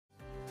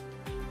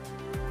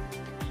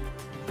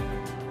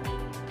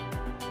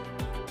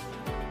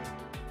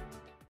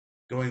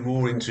Going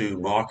more into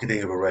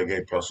marketing of a Reg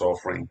A Plus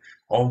offering,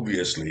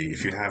 obviously,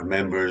 if you have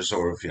members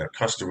or if you have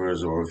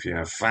customers or if you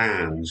have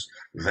fans,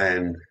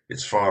 then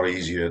it's far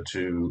easier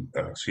to,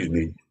 excuse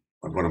me,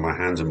 one of my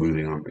hands are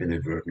moving, I'm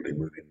inadvertently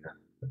moving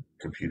the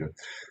computer.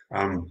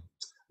 Um,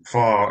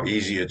 Far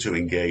easier to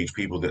engage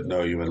people that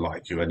know you and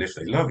like you, and if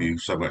they love you,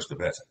 so much the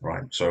better,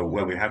 right? So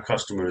when we have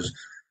customers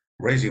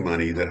raising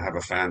money that have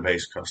a fan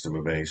base,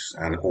 customer base,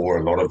 and or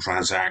a lot of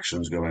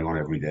transactions going on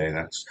every day,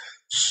 that's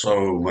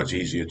so much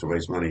easier to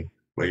raise money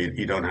where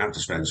you don't have to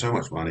spend so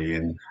much money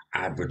in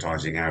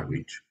advertising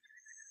outreach.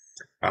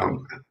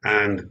 Um,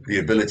 and the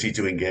ability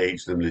to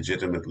engage them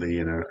legitimately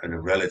in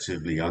a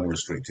relatively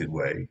unrestricted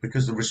way,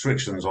 because the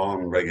restrictions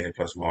on Reg A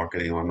Plus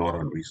marketing are not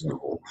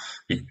unreasonable.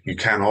 You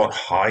cannot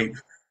hype,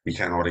 you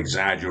cannot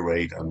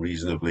exaggerate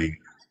unreasonably.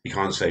 You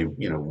can't say,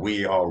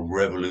 we are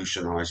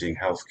revolutionizing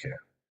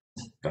healthcare.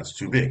 That's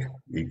too big.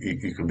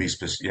 You can be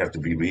specific, you have to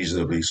be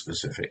reasonably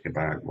specific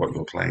about what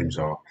your claims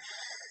are.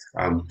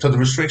 So the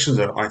restrictions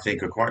are, I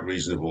think, are quite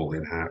reasonable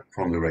in how,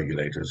 from the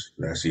regulators,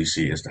 the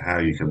SEC, as to how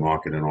you can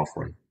market an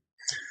offering.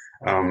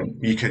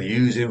 You can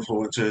use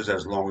influencers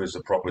as long as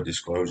the proper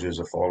disclosures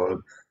are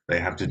followed. They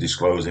have to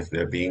disclose if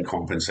they're being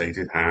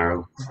compensated,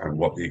 how, and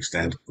what the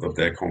extent of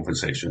their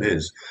compensation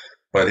is.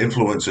 But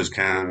influencers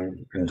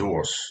can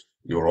endorse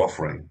your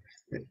offering.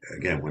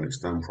 Again, when it's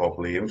done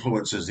properly,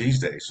 influencers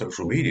these days,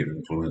 social media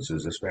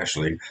influencers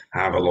especially,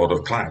 have a lot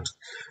of clout.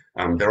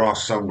 There are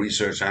some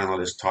research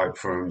analyst type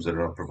firms that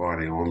are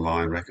providing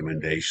online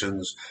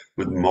recommendations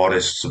with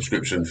modest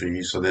subscription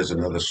fees. So there's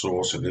another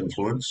source of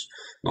influence.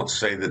 Not to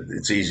say that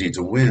it's easy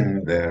to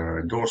win their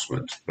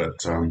endorsement, but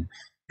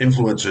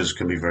influencers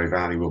can be very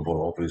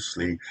valuable,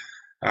 obviously.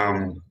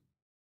 Um,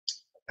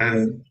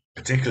 and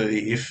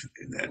particularly if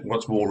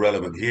what's more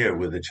relevant here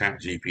with the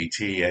chat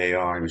GPT,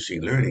 AI,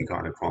 machine learning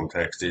kind of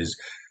context is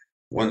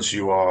once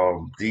you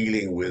are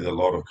dealing with a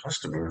lot of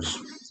customers,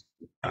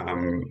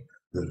 um,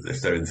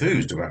 if they're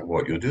enthused about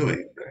what you're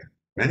doing,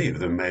 many of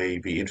them may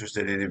be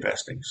interested in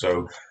investing.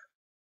 So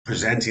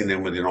presenting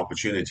them with an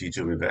opportunity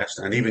to invest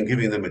and even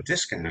giving them a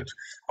discount.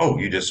 Oh,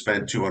 you just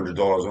spent $200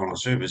 on our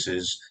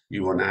services.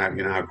 You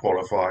now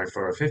qualify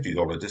for a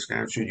 $50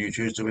 discount should you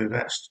choose to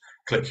invest.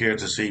 Click here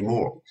to see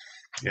more.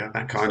 Yeah,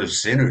 that kind of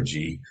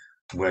synergy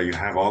where you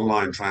have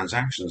online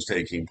transactions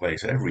taking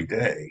place every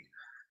day,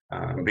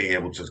 and being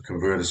able to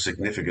convert a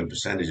significant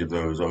percentage of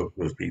those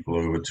people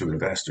over to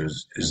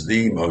investors is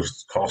the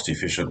most cost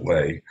efficient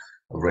way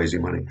of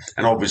raising money.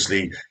 And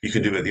obviously, you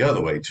can do it the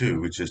other way too,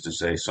 which is to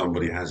say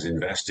somebody has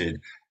invested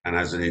and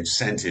as an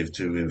incentive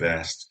to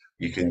invest,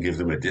 you can give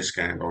them a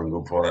discount on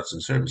your products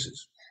and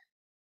services.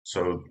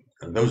 So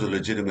those are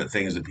legitimate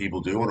things that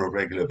people do on a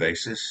regular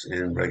basis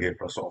in Reg A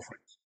Plus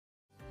offerings.